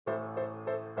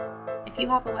if you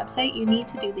have a website, you need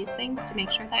to do these things to make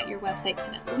sure that your website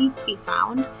can at least be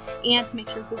found and to make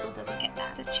sure Google doesn't get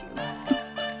mad at you.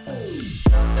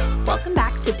 Welcome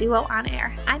back to Duo On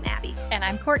Air. I'm Abby. And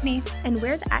I'm Courtney. And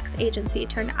we're the ex-agency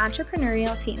turned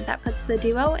entrepreneurial team that puts the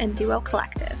Duo in Duo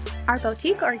Collective. Our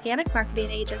boutique organic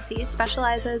marketing agency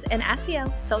specializes in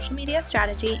SEO, social media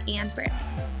strategy, and branding.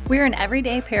 We're an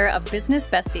everyday pair of business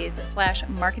besties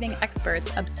 / marketing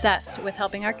experts obsessed with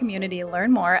helping our community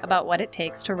learn more about what it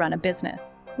takes to run a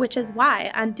business. Which is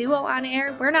why on Duo On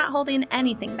Air, we're not holding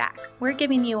anything back. We're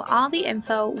giving you all the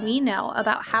info we know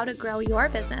about how to grow your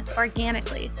business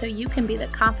organically so you can be the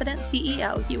confident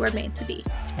CEO you were made to be.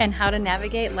 And how to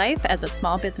navigate life as a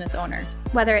small business owner.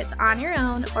 Whether it's on your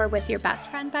own or with your best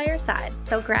friend by your side,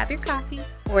 so grab your coffee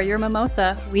or your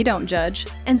mimosa, we don't judge,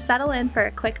 and settle in for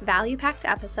a quick value-packed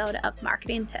episode of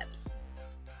Marketing Tips.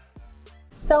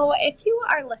 So if you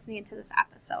are listening to this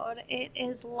episode, it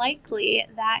is likely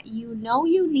that you know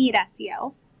you need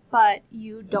SEO, but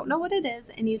you don't know what it is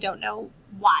and you don't know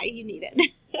why you need it.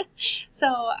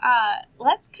 So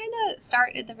let's kind of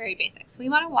start at the very basics. We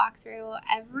want to walk through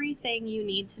everything you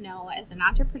need to know as an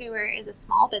entrepreneur, as a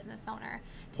small business owner,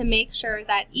 to make sure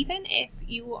that even if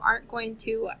you aren't going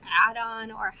to add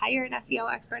on or hire an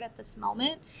SEO expert at this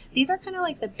moment, these are kind of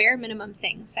like the bare minimum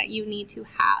things that you need to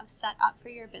have set up for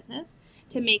your business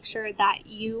to make sure that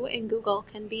you and Google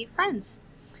can be friends.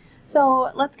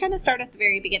 So let's kind of start at the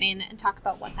very beginning and talk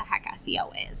about what the heck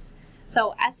SEO is.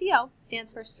 So SEO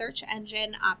stands for Search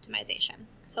Engine Optimization.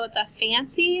 So it's a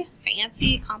fancy,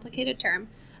 complicated term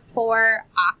for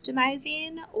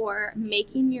optimizing or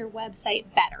making your website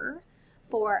better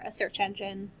for a search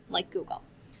engine like Google.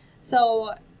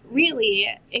 So really,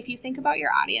 if you think about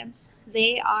your audience,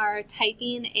 they are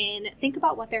typing in, think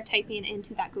about what they're typing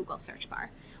into that Google search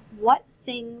bar. What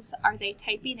things are they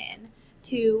typing in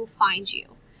to find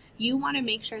you? You want to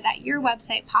make sure that your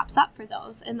website pops up for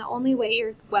those, and the only way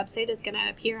your website is going to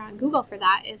appear on Google for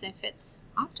that is if it's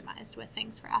optimized with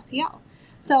things for SEO.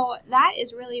 So that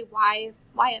is really why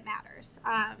it matters.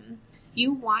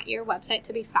 You want your website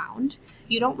to be found.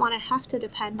 You don't want to have to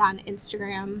depend on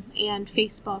Instagram and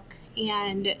Facebook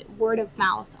and word of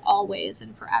mouth always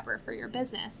and forever for your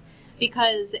business.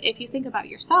 Because if you think about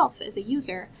yourself as a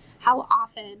user, how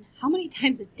many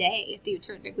times a day do you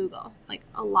turn to Google? Like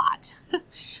a lot.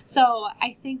 So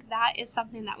I think that is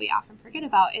something that we often forget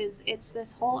about, is it's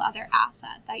this whole other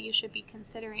asset that you should be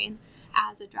considering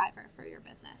as a driver for your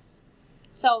business.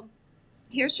 So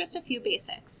here's just a few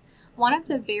basics. One of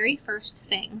the very first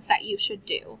things that you should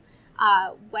do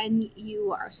when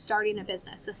you are starting a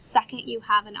business, the second you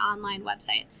have an online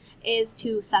website, is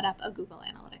to set up a Google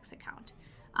Analytics account.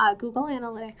 Google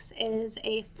Analytics is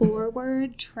a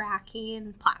forward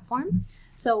tracking platform.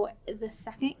 So the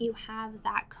second you have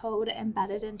that code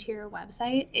embedded into your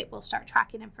website, it will start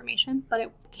tracking information, but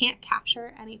it can't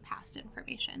capture any past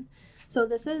information. So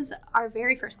this is our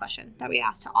very first question that we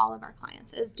ask to all of our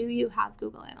clients is, do you have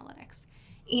Google Analytics?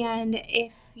 And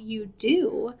if you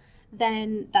do,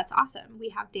 then that's awesome. We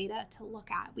have data to look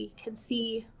at. We can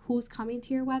see who's coming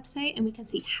to your website and we can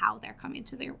see how they're coming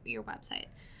to your website.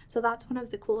 So that's one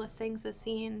of the coolest things, is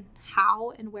seeing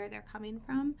how and where they're coming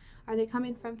from. Are they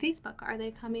coming from Facebook? Are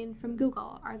they coming from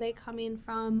Google? Are they coming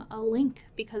from a link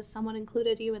because someone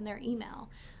included you in their email?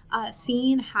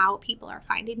 Seeing how people are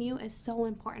finding you is so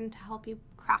important to help you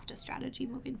craft a strategy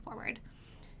moving forward.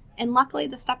 And luckily,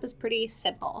 the step is pretty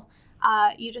simple.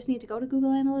 You just need to go to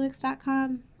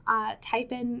googleanalytics.com,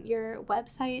 type in your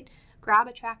website, grab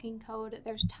a tracking code.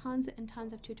 There's tons and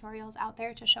tons of tutorials out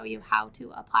there to show you how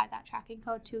to apply that tracking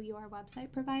code to your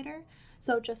website provider.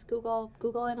 So just Google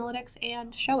Analytics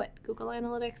and show it. Google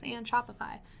Analytics and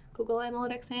Shopify. Google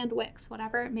Analytics and Wix,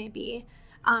 whatever it may be.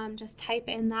 Just type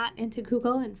in that into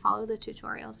Google and follow the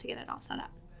tutorials to get it all set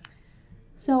up.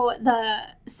 So the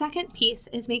second piece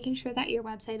is making sure that your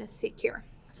website is secure.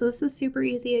 So this is super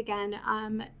easy again.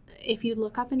 If you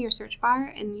look up in your search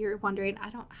bar and you're wondering,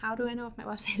 how do I know if my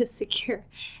website is secure?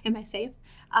 Am I safe?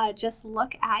 Just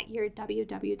look at your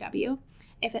www.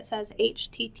 If it says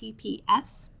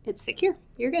HTTPS, it's secure.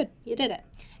 You're good. You did it.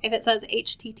 If it says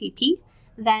HTTP,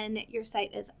 then your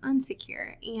site is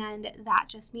unsecure. And that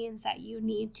just means that you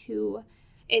need to,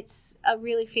 it's a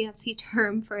really fancy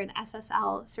term for an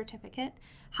SSL certificate.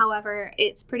 However,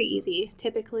 it's pretty easy.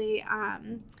 Typically,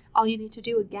 all you need to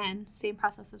do, again, same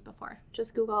process as before.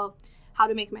 Just Google how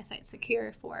to make my site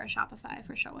secure for Shopify,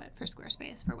 for Showit, for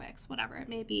Squarespace, for Wix, whatever it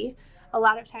may be. A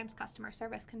lot of times customer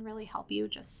service can really help you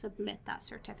just submit that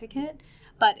certificate,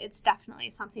 but it's definitely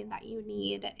something that you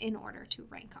need in order to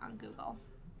rank on Google.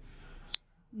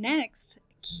 Next,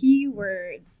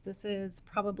 keywords. This is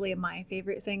probably my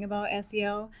favorite thing about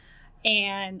SEO.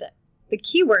 And the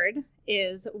keyword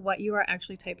is what you are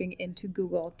actually typing into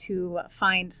Google to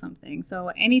find something.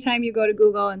 So anytime you go to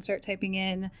Google and start typing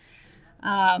in,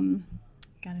 got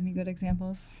any good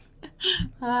examples?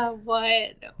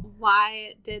 Why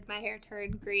did my hair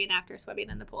turn green after swimming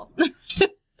in the pool?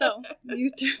 So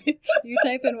you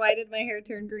type in, why did my hair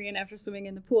turn green after swimming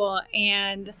in the pool?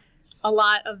 And a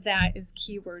lot of that is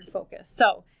keyword focused.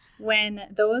 So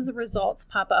when those results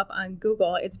pop up on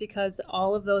Google, it's because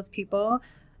all of those people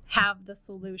have the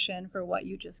solution for what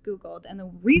you just Googled. And the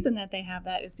reason that they have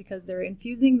that is because they're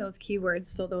infusing those keywords,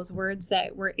 so those words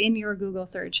that were in your Google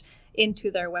search,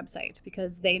 into their website,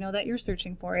 because they know that you're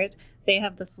searching for it. They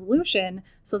have the solution,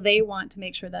 so they want to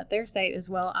make sure that their site is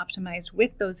well optimized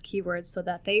with those keywords so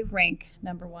that they rank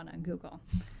number one on Google.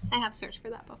 I have searched for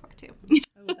that before too.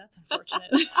 Oh, that's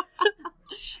unfortunate.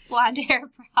 Blonde hair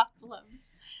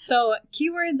problems. So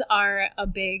keywords are a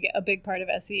big part of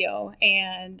SEO,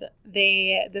 and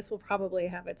this will probably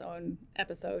have its own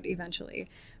episode eventually.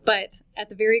 But at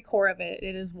the very core of it,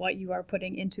 it is what you are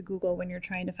putting into Google when you're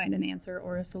trying to find an answer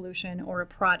or a solution or a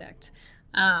product.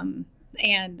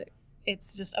 And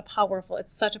it's just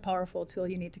it's such a powerful tool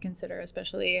you need to consider,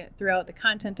 especially throughout the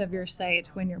content of your site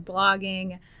when you're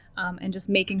blogging, and just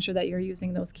making sure that you're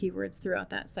using those keywords throughout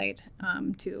that site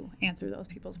to answer those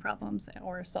people's problems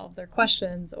or solve their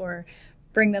questions or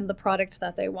bring them the product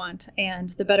that they want.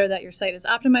 And the better that your site is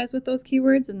optimized with those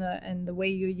keywords and the way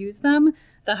you use them,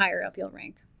 the higher up you'll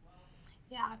rank.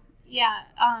 Yeah.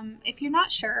 If you're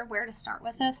not sure where to start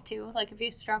with this too, like if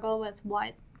you struggle with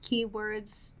what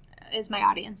keywords is my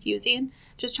audience using,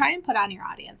 just try and put on your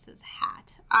audience's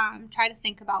hat. Try to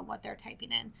think about what they're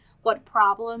typing in. What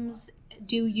problems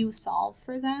do you solve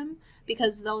for them?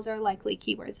 Because those are likely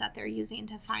keywords that they're using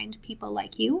to find people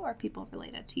like you or people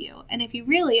related to you. And if you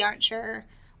really aren't sure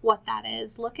what that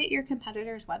is, look at your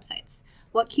competitors' websites.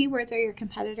 What keywords are your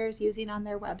competitors using on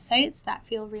their websites that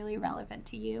feel really relevant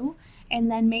to you? And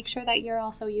then make sure that you're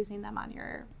also using them on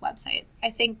your website.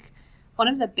 I think one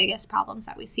of the biggest problems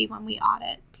that we see when we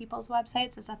audit people's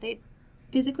websites is that they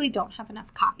physically don't have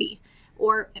enough copy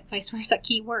or vice versa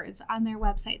keywords on their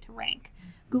website to rank.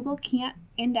 Google can't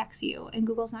index you, and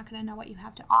Google's not going to know what you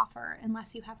have to offer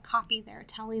unless you have copy there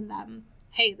telling them,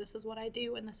 hey, this is what I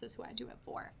do and this is who I do it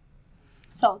for.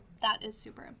 So that is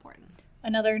super important.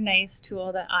 Another nice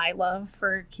tool that I love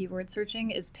for keyword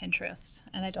searching is Pinterest.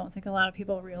 And I don't think a lot of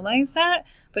people realize that,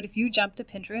 but if you jump to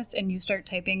Pinterest and you start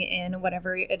typing in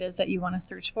whatever it is that you want to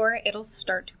search for, it'll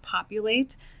start to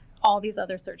populate all these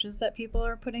other searches that people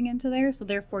are putting into there. So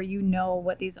therefore, you know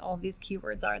what all these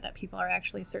keywords are that people are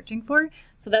actually searching for.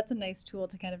 So that's a nice tool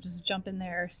to kind of just jump in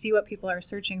there, see what people are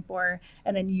searching for,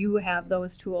 and then you have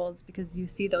those tools because you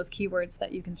see those keywords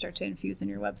that you can start to infuse in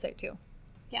your website too.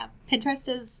 Yeah, Pinterest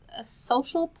is a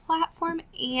social platform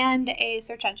and a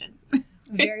search engine.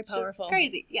 Very powerful.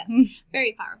 Crazy, yes,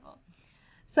 very powerful.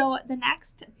 So the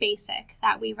next basic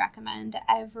that we recommend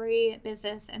every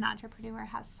business and entrepreneur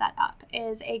has set up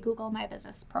is a Google My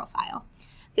Business profile.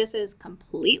 This is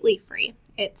completely free.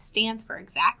 It stands for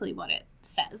exactly what it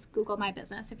says, Google My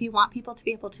Business. If you want people to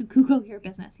be able to Google your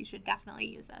business, you should definitely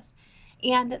use this.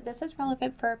 And this is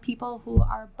relevant for people who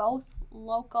are both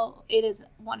local. It is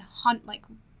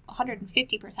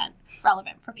 150%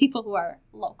 relevant for people who are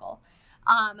local.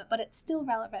 But it's still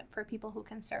relevant for people who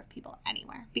can serve people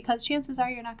anywhere because chances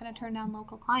are you're not going to turn down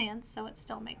local clients, so it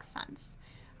still makes sense.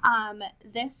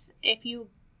 If you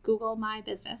Google My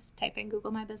Business, type in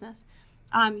Google My Business,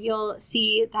 you'll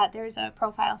see that there's a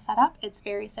profile set up. It's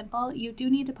very simple. You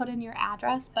do need to put in your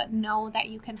address, but know that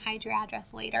you can hide your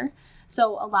address later.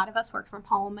 So a lot of us work from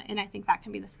home, and I think that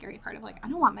can be the scary part of I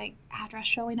don't want my address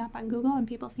showing up on Google and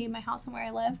people seeing my house and where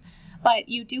I live. But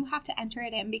you do have to enter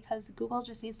it in because Google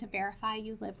just needs to verify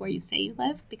you live where you say you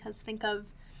live, because think of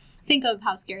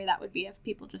how scary that would be if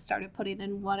people just started putting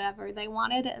in whatever they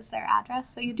wanted as their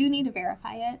address. So you do need to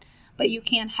verify it, but you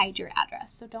can hide your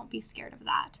address. So don't be scared of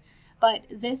that. But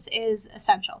this is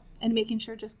essential in making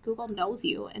sure just Google knows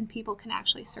you and people can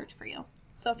actually search for you.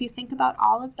 So if you think about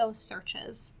all of those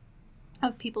searches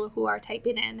of people who are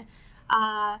typing in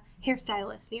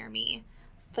hairstylist near me,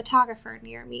 photographer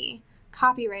near me,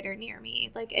 copywriter near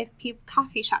me,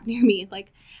 coffee shop near me,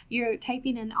 you're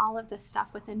typing in all of this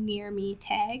stuff with a near me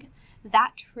tag,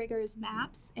 that triggers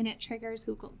maps and it triggers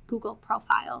Google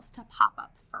profiles to pop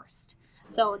up first.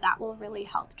 So that will really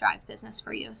help drive business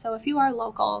for you. So if you are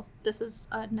local, this is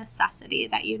a necessity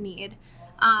that you need.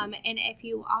 And if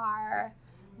you are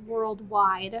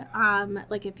worldwide,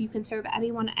 if you can serve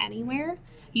anyone anywhere,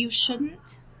 you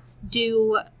shouldn't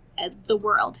do the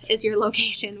world is your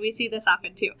location. We see this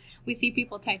often too. We see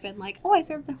people type in like, oh, I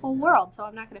serve the whole world, so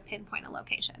I'm not going to pinpoint a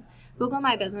location. Google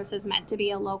My Business is meant to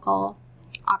be a local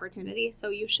opportunity, so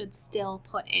you should still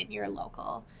put in your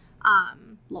local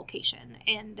location,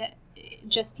 and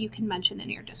just you can mention in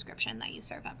your description that you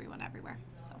serve everyone everywhere.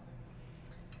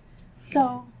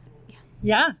 So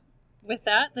yeah. With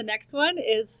that, the next one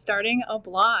is starting a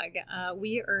blog.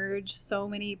 We urge so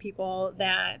many people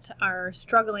that are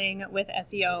struggling with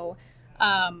SEO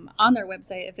on their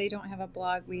website. If they don't have a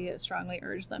blog, we strongly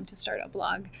urge them to start a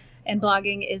blog. And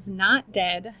blogging is not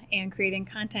dead, and creating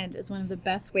content is one of the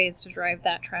best ways to drive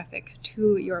that traffic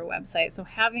to your website. So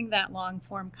having that long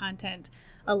form content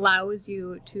allows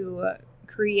you to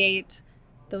create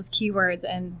those keywords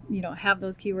and, have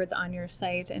those keywords on your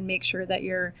site, and make sure that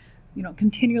you're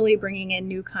continually bringing in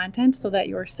new content so that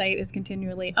your site is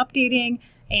continually updating,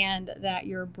 and that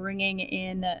you're bringing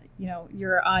in,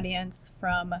 your audience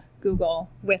from Google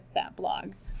with that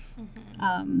blog.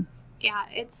 Mm-hmm. Yeah,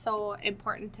 it's so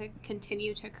important to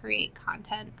continue to create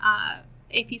content.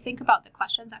 If you think about the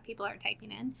questions that people are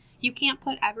typing in, you can't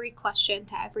put every question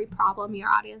to every problem your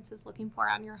audience is looking for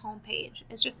on your homepage.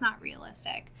 It's just not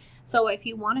realistic. So if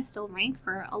you want to still rank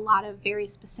for a lot of very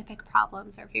specific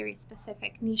problems or very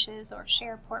specific niches or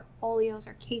share portfolios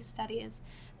or case studies,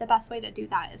 the best way to do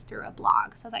that is through a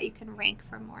blog so that you can rank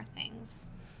for more things.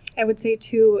 I would say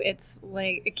too, it's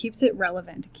like it keeps it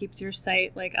relevant. It keeps your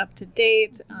site up to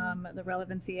date, the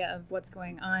relevancy of what's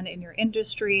going on in your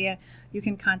industry. You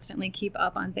can constantly keep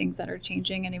up on things that are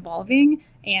changing and evolving,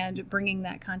 and bringing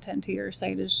that content to your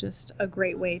site is just a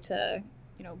great way to,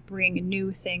 bring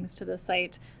new things to the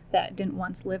site that didn't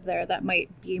once live there, that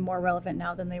might be more relevant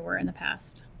now than they were in the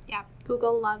past. Yeah,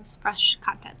 Google loves fresh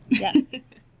content. Yes.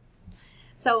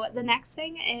 So the next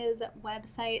thing is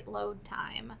website load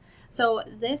time. So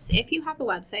this, if you have a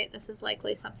website, this is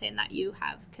likely something that you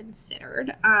have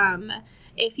considered.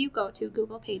 If you go to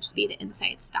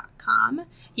googlepagespeedinsights.com,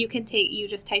 you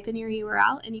just type in your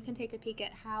URL and you can take a peek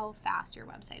at how fast your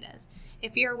website is.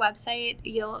 If your website,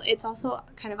 it's also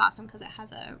kind of awesome because it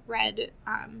has a red,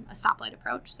 a stoplight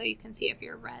approach, so you can see if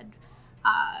you're red,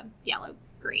 yellow,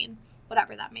 green,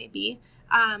 whatever that may be.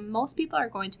 Most people are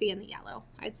going to be in the yellow,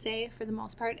 I'd say, for the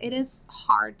most part. It is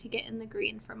hard to get in the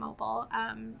green for mobile.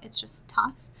 It's just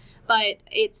tough, but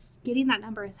it's getting that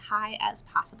number as high as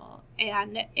possible.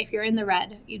 And if you're in the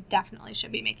red, you definitely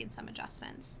should be making some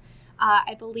adjustments.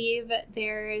 I believe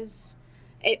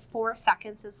 4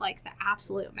 seconds is like the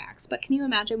absolute max. But can you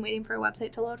imagine waiting for a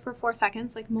website to load for 4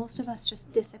 seconds? Like, most of us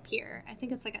just disappear. I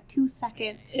think it's like a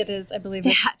 2-second. It is. I believe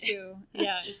stat. It's 2.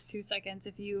 Yeah, it's 2 seconds.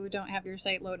 If you don't have your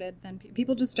site loaded, then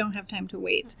people just don't have time to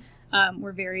wait.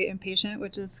 We're very impatient,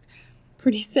 which is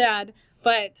pretty sad.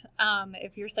 But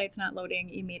if your site's not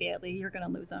loading immediately, you're going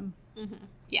to lose them. Mm-hmm.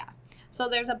 Yeah. So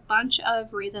there's a bunch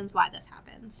of reasons why this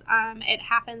happens. It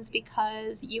happens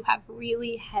because you have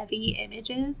really heavy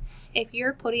images. If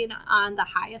you're putting on the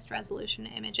highest resolution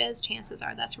images, chances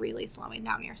are that's really slowing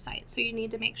down your site. So you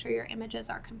need to make sure your images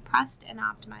are compressed and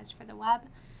optimized for the web.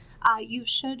 You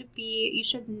should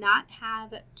not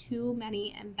have too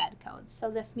many embed codes. So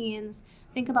this means,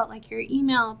 think about like your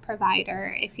email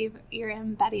provider. If you're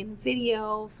embedding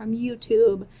video from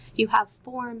YouTube, you have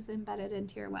forms embedded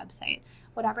into your website.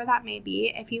 Whatever that may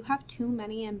be, if you have too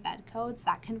many embed codes,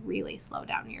 that can really slow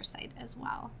down your site as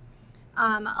well.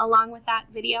 Along with that,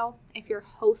 video, if you're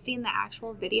hosting the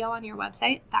actual video on your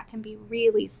website, that can be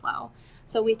really slow.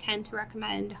 So we tend to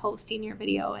recommend hosting your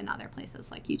video in other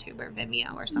places like YouTube or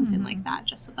Vimeo or something like that,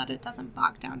 just so that it doesn't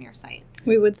bog down your site.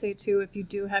 We would say too, if you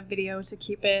do have video, to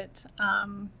keep it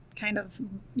kind of,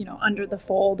 under the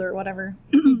fold or whatever.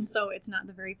 So it's not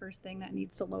the very first thing that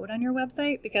needs to load on your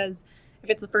website, because if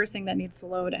it's the first thing that needs to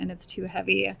load and it's too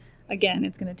heavy, again,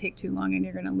 it's going to take too long and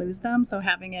you're going to lose them. So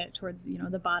having it towards,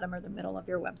 the bottom or the middle of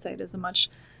your website is a much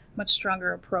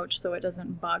stronger approach, so it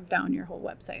doesn't bog down your whole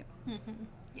website. Mm-hmm.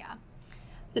 Yeah.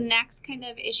 The next kind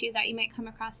of issue that you might come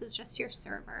across is just your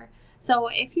server. So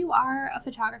if you are a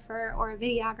photographer or a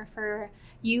videographer,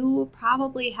 you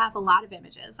probably have a lot of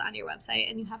images on your website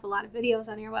and you have a lot of videos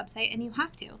on your website, and you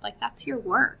have to. Like, that's your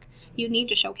work. You need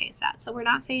to showcase that. So we're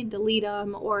not saying delete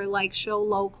them or like show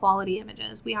low quality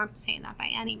images. We aren't saying that by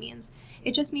any means.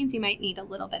 It just means you might need a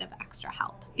little bit of extra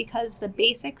help, because the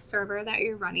basic server that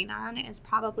you're running on is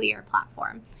probably your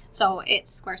platform. So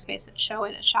it's Squarespace, it's Show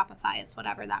It, it's Shopify, it's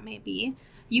whatever that may be.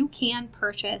 You can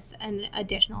purchase an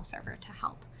additional server to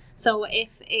help. So if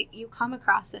you come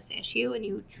across this issue and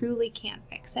you truly can't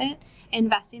fix it,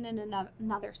 investing in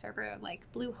another server like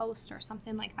Bluehost or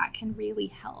something like that can really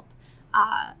help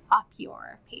up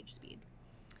your page speed.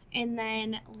 And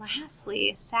then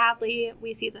lastly, sadly,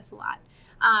 we see this a lot.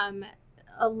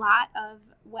 A lot of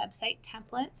website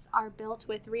templates are built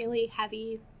with really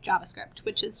heavy JavaScript,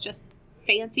 which is just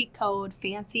fancy code,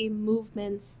 fancy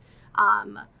movements,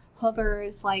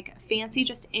 hovers, like fancy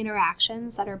just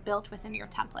interactions that are built within your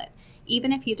template.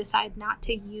 Even if you decide not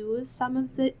to use some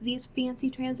of these fancy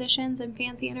transitions and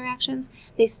fancy interactions,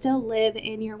 they still live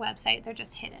in your website. They're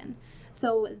just hidden.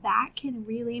 So that can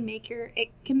really make your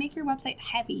website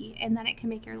heavy, and then it can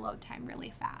make your load time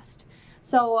really fast.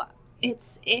 So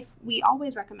we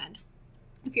always recommend,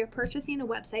 if you're purchasing a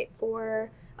website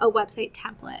for a website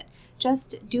template,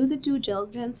 just do the due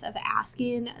diligence of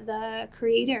asking the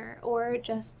creator or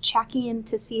just checking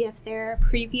to see if their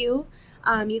preview,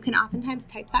 you can oftentimes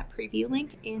type that preview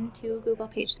link into Google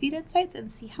PageSpeed Insights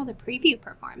and see how the preview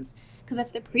performs. Because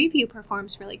if the preview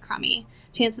performs really crummy,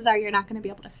 chances are you're not going to be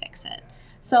able to fix it.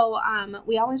 So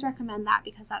we always recommend that,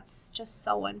 because that's just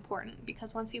so important.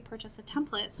 Because once you purchase a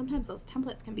template, sometimes those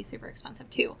templates can be super expensive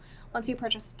too. Once you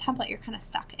purchase a template, you're kind of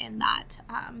stuck in that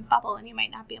bubble, and you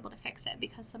might not be able to fix it,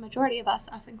 because the majority of us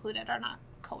included, are not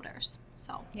coders.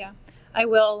 So yeah. I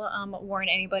will warn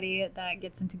anybody that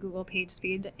gets into Google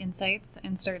PageSpeed Insights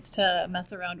and starts to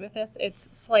mess around with this.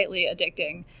 It's slightly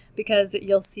addicting, because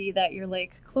you'll see that you're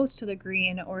like close to the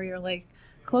green, or you're like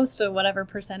close to whatever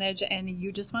percentage, and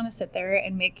you just want to sit there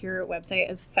and make your website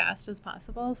as fast as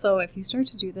possible. So if you start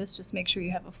to do this, just make sure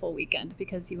you have a full weekend,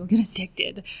 because you will get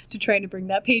addicted to trying to bring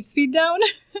that page speed down.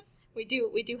 We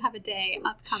do have a day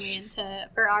upcoming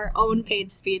for our own page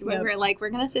speed where we're like,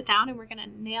 we're going to sit down and we're going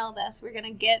to nail this. We're going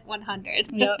to get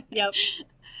 100. Yep.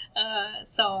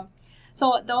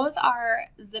 So those are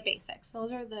the basics.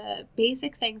 Those are the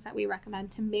basic things that we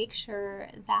recommend to make sure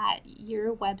that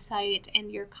your website and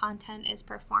your content is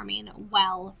performing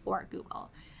well for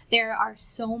Google. There are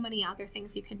so many other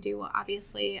things you can do,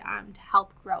 obviously, to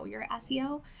help grow your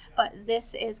SEO, but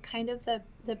this is kind of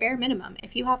the bare minimum.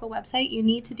 If you have a website, you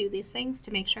need to do these things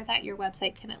to make sure that your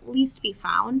website can at least be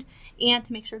found, and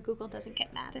to make sure Google doesn't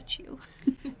get mad at you.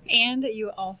 And you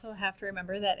also have to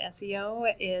remember that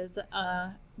SEO is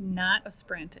not a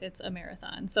sprint, it's a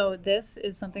marathon. So this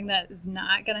is something that is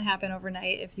not going to happen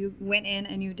overnight. If you went in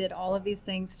and you did all of these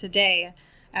things today,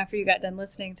 after you got done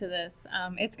listening to this,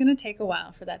 it's going to take a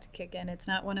while for that to kick in. It's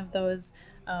not one of those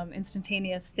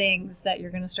instantaneous things that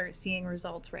you're going to start seeing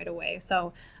results right away.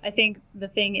 So I think the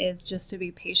thing is just to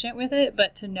be patient with it,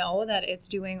 but to know that it's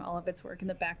doing all of its work in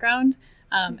the background,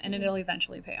 and it'll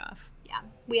eventually pay off. Yeah,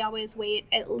 we always wait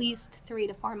at least 3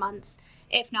 to 4 months,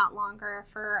 if not longer,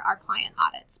 for our client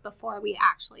audits before we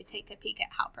actually take a peek at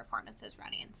how performance is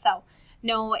running. So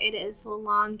no, it is the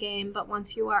long game, but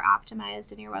once you are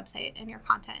optimized and your website and your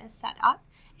content is set up,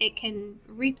 it can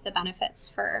reap the benefits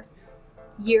for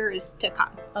years to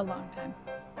come. A long time.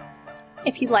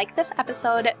 If you like this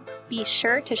episode, be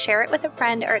sure to share it with a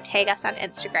friend or tag us on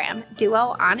Instagram,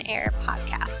 Duo On Air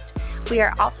Podcast. We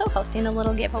are also hosting a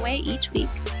little giveaway each week.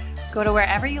 Go to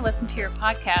wherever you listen to your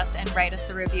podcast and write us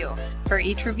a review. For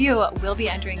each review, we'll be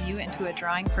entering you into a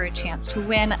drawing for a chance to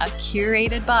win a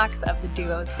curated box of the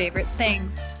Duo's favorite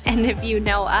things. And if you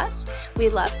know us, we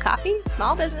love coffee,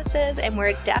 small businesses, and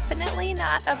we're definitely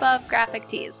not above graphic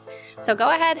tees. So go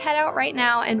ahead, head out right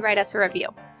now and write us a review.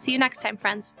 See you next time,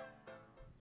 friends.